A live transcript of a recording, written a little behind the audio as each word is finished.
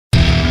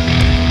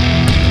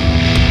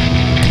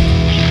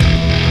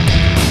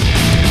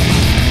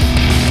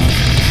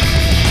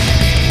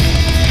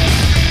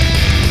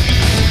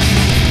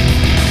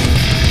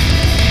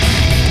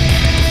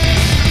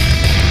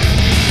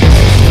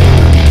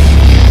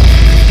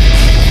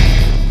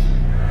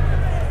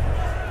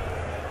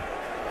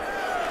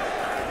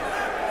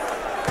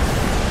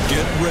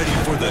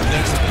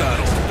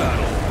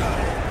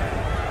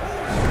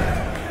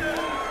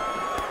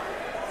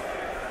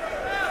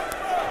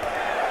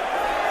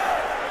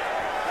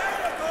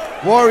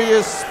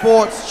Warriors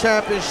Sports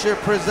Championship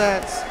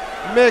presents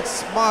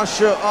Mixed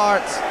Martial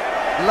Arts,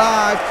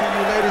 live to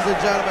you, ladies and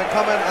gentlemen,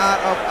 coming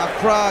out of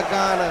Accra,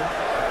 Ghana.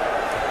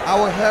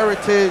 Our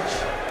heritage,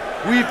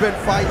 we've been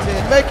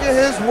fighting, making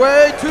his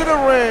way to the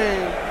ring.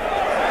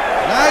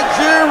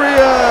 Nigerian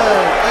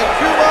and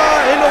Cuba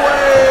in the way.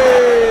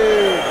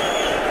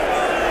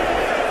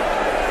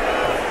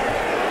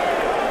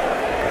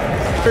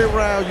 3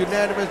 round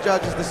unanimous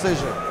judges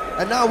decision.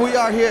 And now we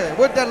are here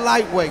with the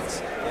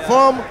lightweights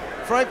from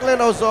Franklin,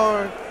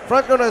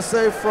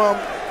 Esoe from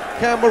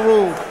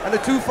Cameroon. And the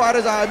two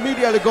fighters are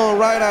immediately going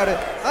right at it.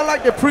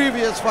 Unlike the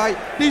previous fight,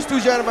 these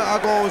two gentlemen are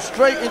going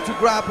straight into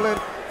grappling.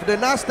 They're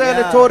not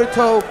standing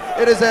toe-to-toe.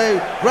 It is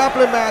a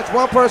grappling match.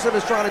 One person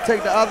is trying to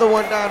take the other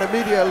one down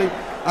immediately.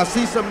 I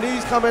see some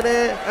knees coming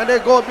in, and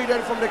they're going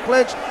immediately from the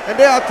clinch, and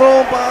they are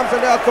throwing bombs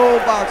and they are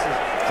throwing boxes.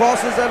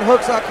 Crosses and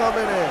hooks are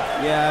coming in.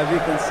 Yeah, as you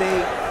can see,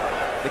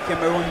 the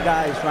Cameroon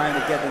guy is trying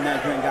to get the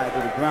Nigerian guy to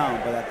the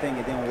ground, but I think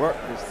it didn't work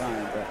this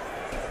time. But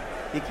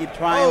he keep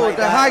trying like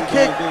the high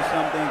kick. Do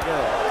something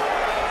good.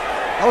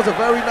 That was a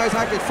very nice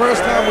high kick.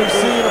 First time we've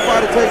seen a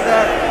fighter take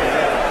that.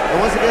 And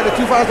once again, the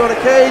two fighters on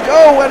the cage.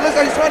 Oh, and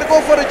listen, he's trying to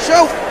go for the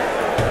choke.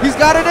 He's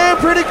got it in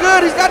pretty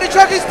good. He's got the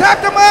choke.